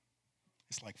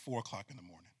 It's like 4 o'clock in the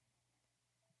morning.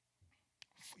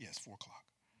 Yes, 4 o'clock.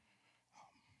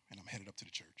 And I'm headed up to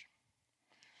the church.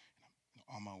 And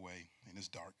I'm on my way, and it's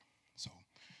dark. So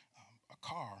a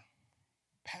car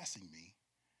passing me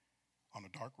on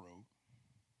a dark road,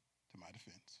 to my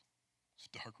defense. It's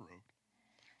a dark road.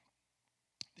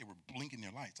 They were blinking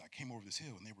their lights. I came over this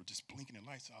hill, and they were just blinking their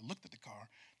lights. So I looked at the car,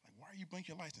 like, why are you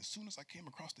blinking your lights? And as soon as I came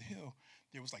across the hill,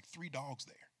 there was like 3 dogs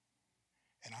there.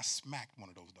 and I smacked one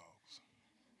of those dogs.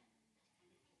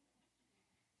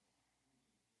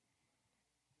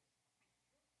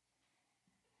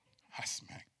 I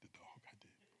smacked the dog.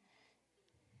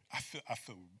 I did. I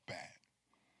feel bad.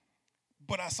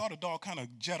 But I saw the dog kind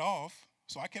of jet off,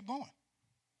 so I kept going.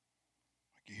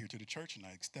 I get here to the church, and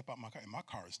I step out my car, and my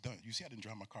car is done. You see, I didn't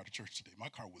drive my car to church today. My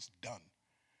car was done.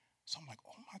 So I'm like,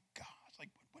 oh, my gosh, like,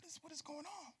 what is going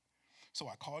on? So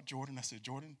I called Jordan. I said,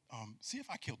 Jordan, see if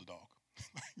I killed the dog.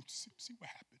 see what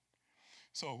happened.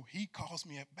 So he calls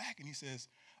me back, and he says,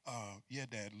 yeah,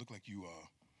 Dad, look like you,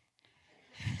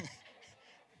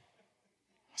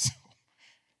 So,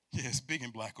 yeah, it's big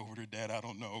and black over there, Dad. I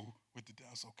don't know what the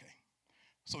that's okay.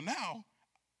 So now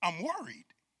I'm worried.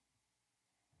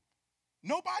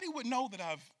 Nobody would know that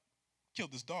I've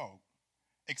killed this dog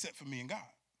except for me and God.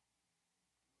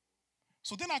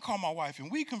 So then I call my wife,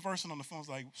 and we conversing on the phone. It's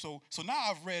like, so now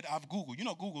I've Googled. You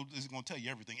know, Google is going to tell you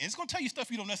everything. And it's going to tell you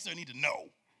stuff you don't necessarily need to know.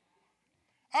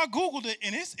 I Googled it,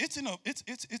 and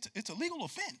it's a legal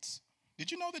offense. Did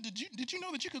you know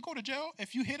that you could go to jail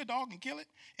if you hit a dog and kill it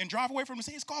and drive away from the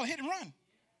scene? It's called a hit and run.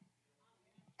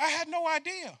 I had no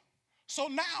idea. So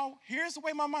now, here's the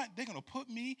way my mind, they're going to put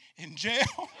me in jail.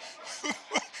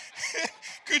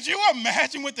 Could you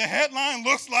imagine what the headline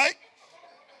looks like?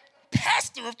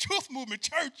 Pastor of Truth Movement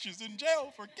Church is in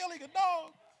jail for killing a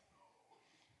dog.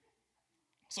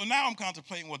 So now I'm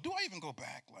contemplating, well, do I even go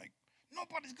back? Like,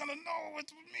 nobody's going to know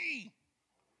it's me.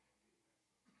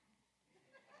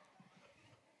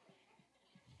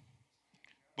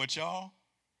 But y'all,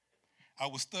 I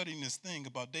was studying this thing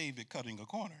about David cutting a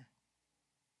corner.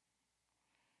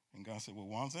 And God said, well,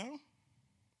 Wanzel,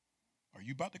 are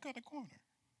you about to cut a corner?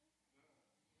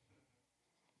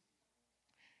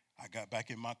 I got back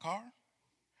in my car.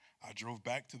 I drove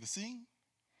back to the scene.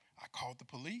 I called the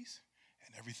police,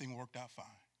 and everything worked out fine.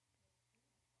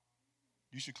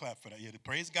 You should clap for that. Yeah,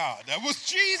 praise God. That was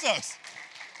Jesus.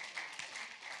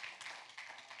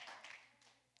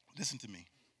 Listen to me.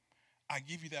 I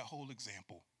give you that whole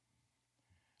example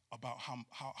about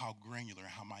how granular and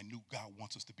how minute God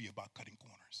wants us to be about cutting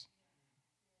corners.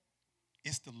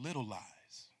 It's the little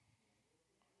lies.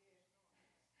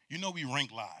 You know we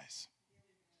rank lies.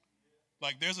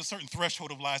 Like, there's a certain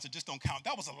threshold of lies that just don't count.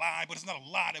 That was a lie, but it's not a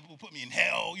lie that will put me in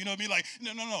hell. You know what I mean? Like,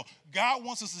 no. God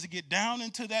wants us to get down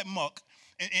into that muck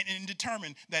and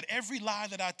determine that every lie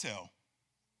that I tell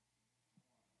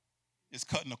is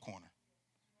cutting a corner.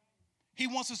 He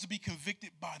wants us to be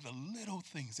convicted by the little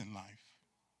things in life.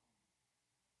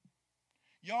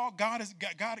 Y'all, God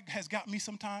has got me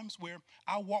sometimes where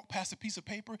I walk past a piece of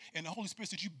paper and the Holy Spirit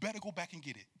said, you better go back and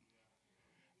get it.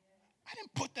 I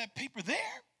didn't put that paper there.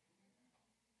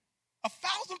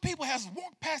 1,000 people has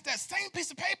walked past that same piece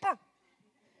of paper.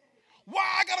 Why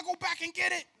I got to go back and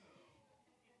get it?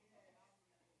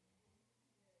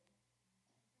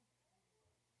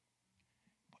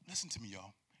 But listen to me,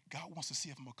 y'all. God wants to see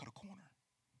if I'm going to cut a corner.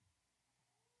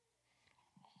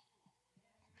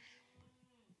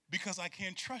 Because I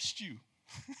can't trust you.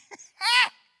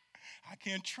 I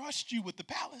can't trust you with the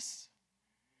palace.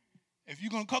 If you're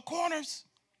going to cut corners.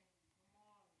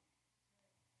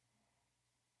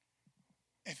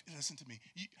 Listen to me.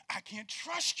 I can't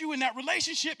trust you in that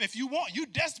relationship if you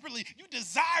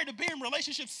desire to be in a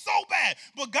relationship so bad.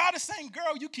 But God is saying,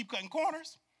 girl, you keep cutting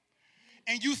corners.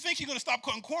 And you think you're going to stop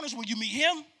cutting corners when you meet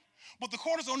him. But the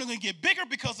corners are only going to get bigger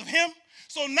because of him.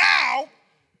 So now,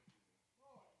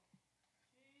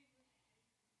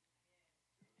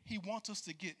 he wants us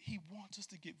to get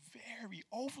very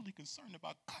overly concerned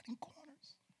about cutting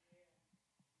corners.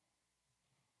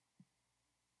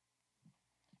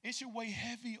 It should weigh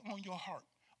heavy on your heart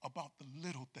about the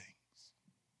little things.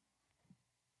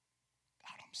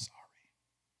 God, I'm sorry.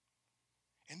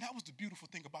 And that was the beautiful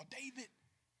thing about David.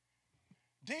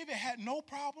 David had no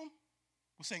problem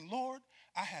with saying, Lord,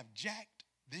 I have jacked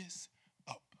this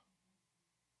up.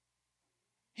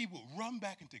 He would run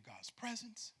back into God's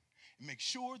presence and make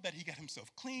sure that he got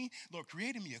himself clean. Lord,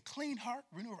 created me a clean heart,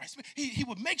 renew a right spirit. He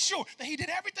would make sure that he did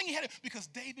everything he had to, because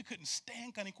David couldn't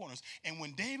stand cutting corners. And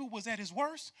when David was at his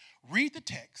worst, read the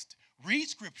text, read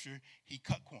scripture, he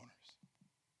cut corners.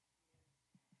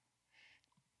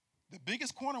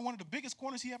 One of the biggest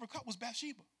corners he ever cut was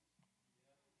Bathsheba.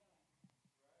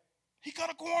 He cut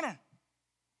a corner.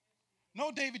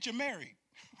 No, David, you're married.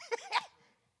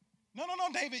 No,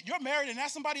 David, you're married and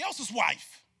that's somebody else's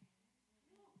wife.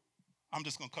 I'm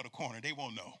just going to cut a corner. They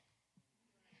won't know.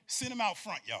 Send them out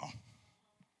front, y'all.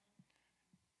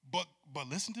 But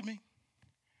listen to me.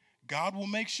 God will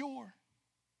make sure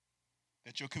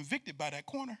that you're convicted by that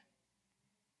corner.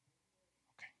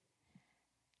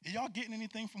 Okay. Are y'all getting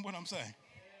anything from what I'm saying?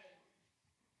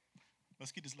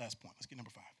 Let's get this last point. Let's get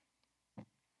number 5.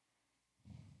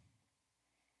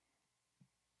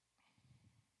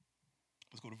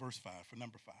 Let's go to verse 5 for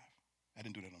number 5. I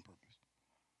didn't do that on purpose.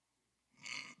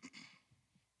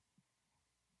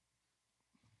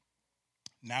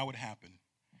 Now it happened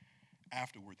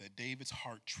afterward that David's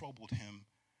heart troubled him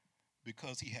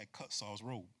because he had cut Saul's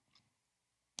robe.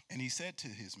 And he said to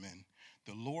his men,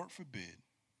 the Lord forbid,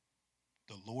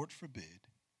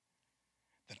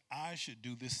 that I should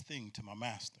do this thing to my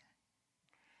master,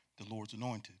 the Lord's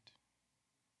anointed,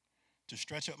 to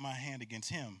stretch up my hand against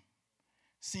him,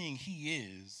 seeing he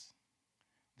is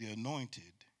the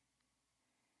anointed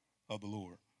of the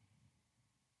Lord.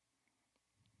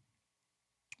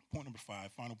 Point number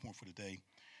 5, final point for today,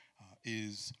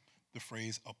 is the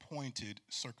phrase appointed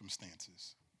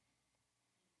circumstances.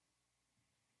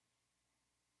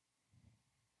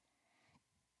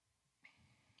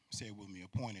 Say it with me,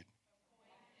 appointed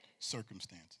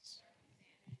circumstances.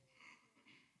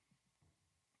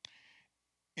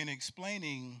 In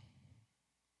explaining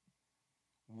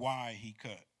why he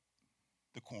cut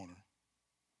the corner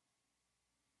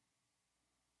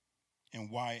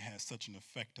and why it has such an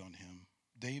effect on him,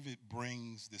 David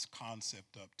brings this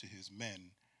concept up to his men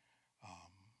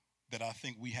that I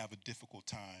think we have a difficult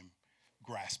time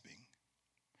grasping.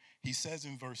 He says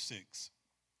in verse 6,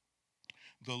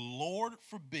 the Lord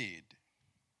forbid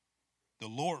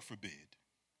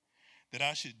that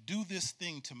I should do this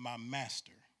thing to my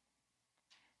master,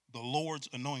 the Lord's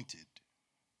anointed,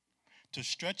 to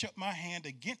stretch up my hand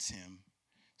against him,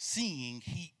 seeing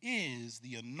he is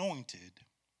the anointed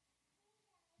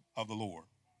of the Lord.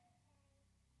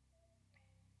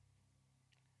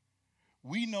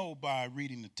 We know by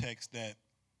reading the text that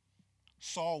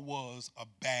Saul was a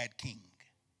bad king.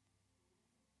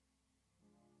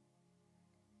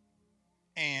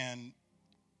 And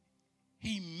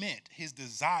he meant his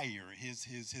desire,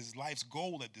 his life's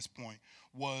goal at this point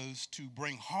was to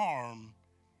bring harm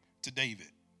to David.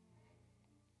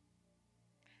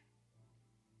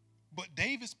 But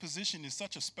David's position is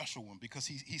such a special one because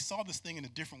he saw this thing in a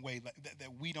different way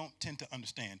that we don't tend to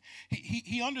understand.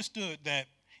 He understood that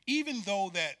even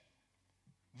though that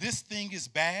this thing is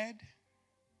bad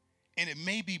and it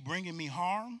may be bringing me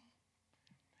harm,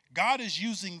 God is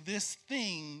using this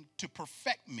thing to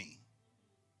perfect me.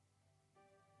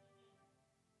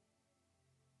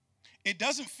 It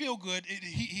doesn't feel good.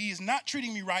 He is not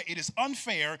treating me right. It is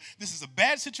unfair. This is a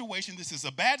bad situation. This is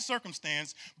a bad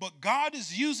circumstance. But God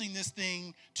is using this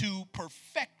thing to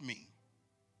perfect me.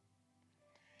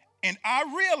 And I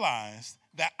realized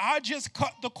that I just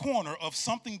cut the corner of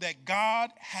something that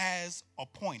God has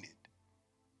appointed.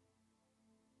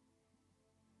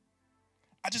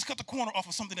 I just cut the corner off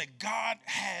of something that God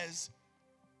has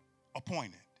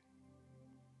appointed.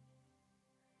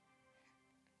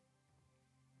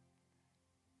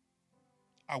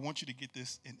 I want you to get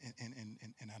this, and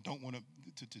I don't want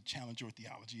to challenge your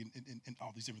theology and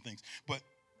all these different things, but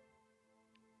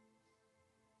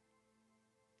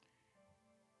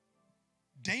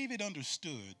David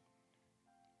understood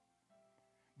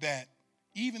that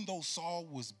even though Saul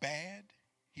was bad,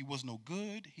 he was no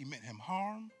good, he meant him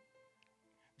harm,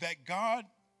 that God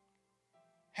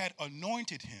had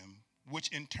anointed him, which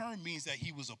in turn means that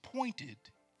he was appointed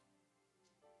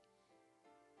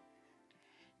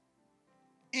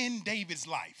in David's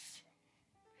life.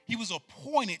 He was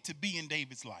appointed to be in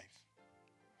David's life.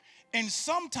 And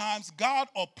sometimes God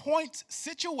appoints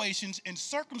situations and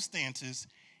circumstances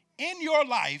in your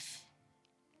life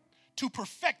to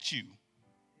perfect you.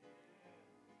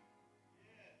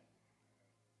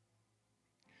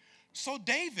 So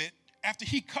David, after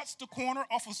he cuts the corner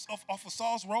off of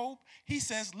Saul's robe, he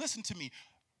says, listen to me,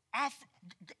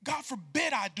 God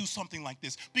forbid I do something like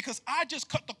this, because I just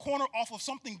cut the corner off of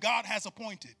something God has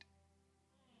appointed.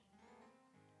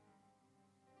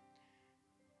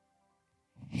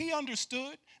 He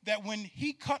understood that when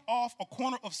he cut off a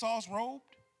corner of Saul's robe,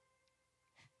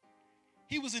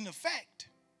 he was in effect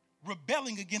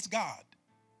rebelling against God.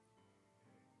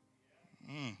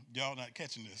 Y'all not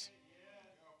catching this.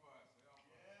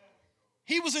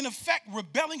 He was in effect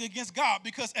rebelling against God,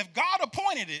 because if God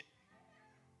appointed it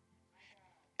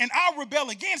and I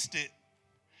rebel against it,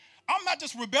 I'm not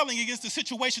just rebelling against the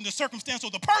situation, the circumstance,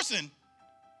 or the person.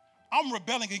 I'm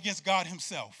rebelling against God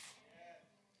himself.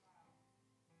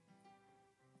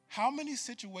 How many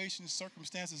situations,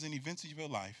 circumstances, and events of your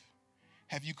life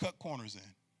have you cut corners in?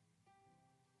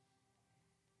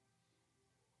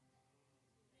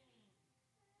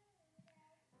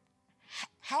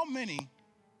 How many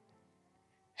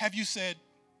have you said,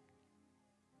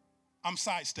 I'm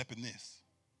sidestepping this?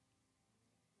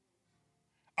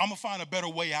 I'm going to find a better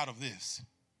way out of this.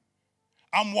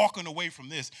 I'm walking away from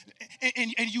this.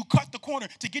 And you cut the corner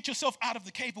to get yourself out of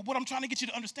the cave. But what I'm trying to get you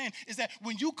to understand is that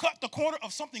when you cut the corner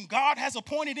of something God has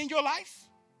appointed in your life,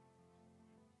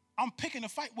 I'm picking a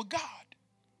fight with God.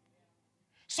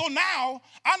 So now,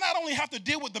 I not only have to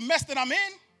deal with the mess that I'm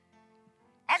in,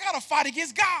 I got to fight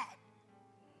against God.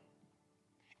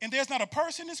 And there's not a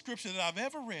person in Scripture that I've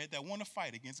ever read that want to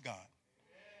fight against God.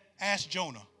 Ask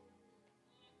Jonah.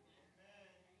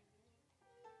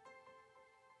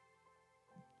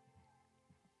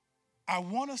 I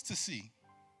want us to see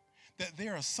that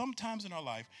there are some times in our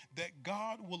life that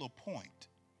God will appoint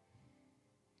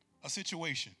a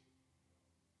situation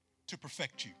to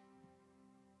perfect you.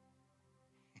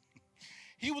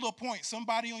 He will appoint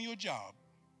somebody on your job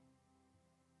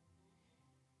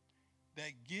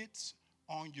that gets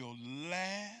on your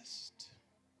last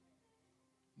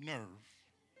nerve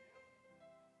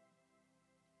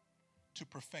to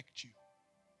perfect you.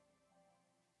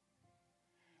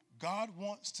 God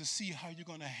wants to see how you're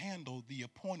going to handle the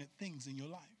appointed things in your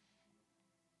life.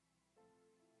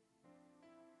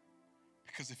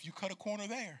 Because if you cut a corner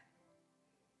there,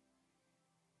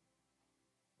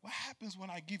 what happens when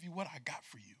I give you what I got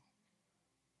for you?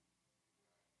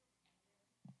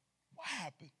 What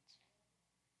happens?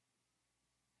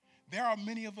 There are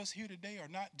many of us here today are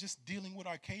not just dealing with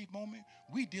our cave moment.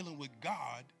 We're dealing with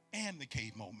God and the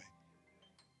cave moment.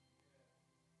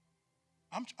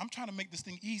 I'm trying to make this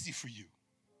thing easy for you.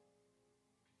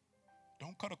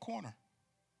 Don't cut a corner.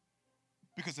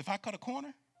 Because if I cut a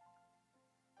corner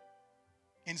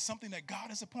in something that God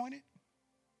has appointed,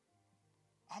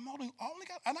 I not only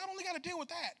got to deal with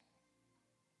that,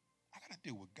 I got to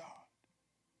deal with God.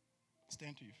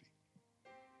 Stand to your feet.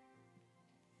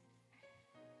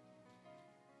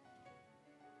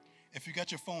 If you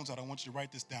got your phones out, I want you to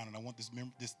write this down, and I want this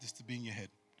to be in your head.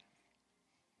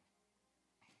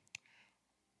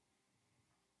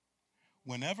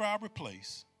 Whenever I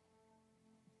replace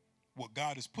what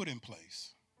God has put in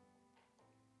place,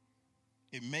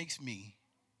 it makes me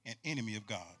an enemy of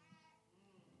God.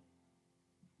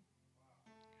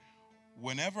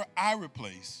 Whenever I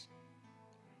replace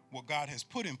what God has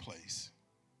put in place,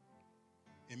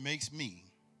 it makes me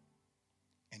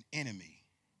an enemy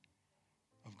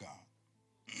of God.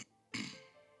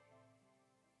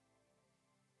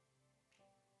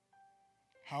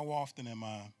 How often am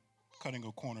I cutting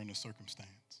a corner in a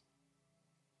circumstance?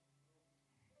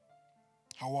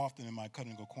 How often am I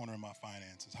cutting a corner in my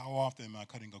finances? How often am I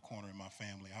cutting a corner in my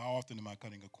family? How often am I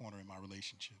cutting a corner in my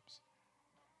relationships?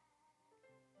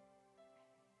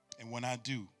 And when I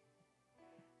do,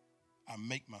 I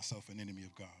make myself an enemy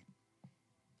of God.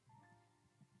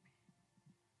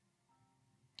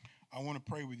 I want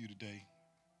to pray with you today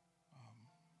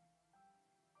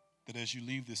that as you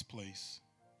leave this place,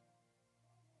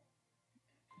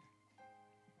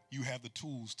 you have the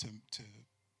tools to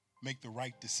make the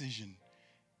right decision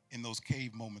in those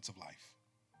cave moments of life.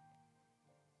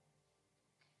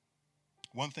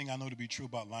 One thing I know to be true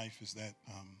about life is that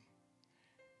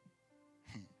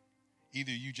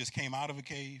either you just came out of a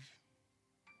cave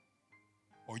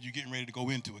or you're getting ready to go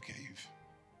into a cave.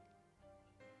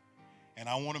 And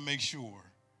I want to make sure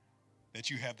that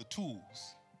you have the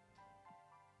tools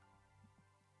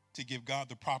to give God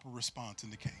the proper response in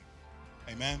the cave.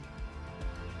 Amen.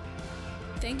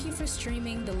 Thank you for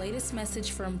streaming the latest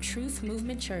message from Truth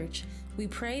Movement Church. We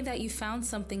pray that you found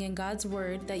something in God's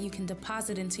Word that you can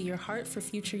deposit into your heart for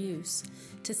future use.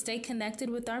 To stay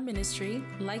connected with our ministry,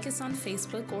 like us on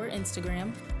Facebook or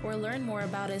Instagram, or learn more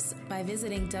about us by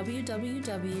visiting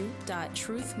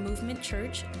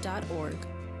www.truthmovementchurch.org.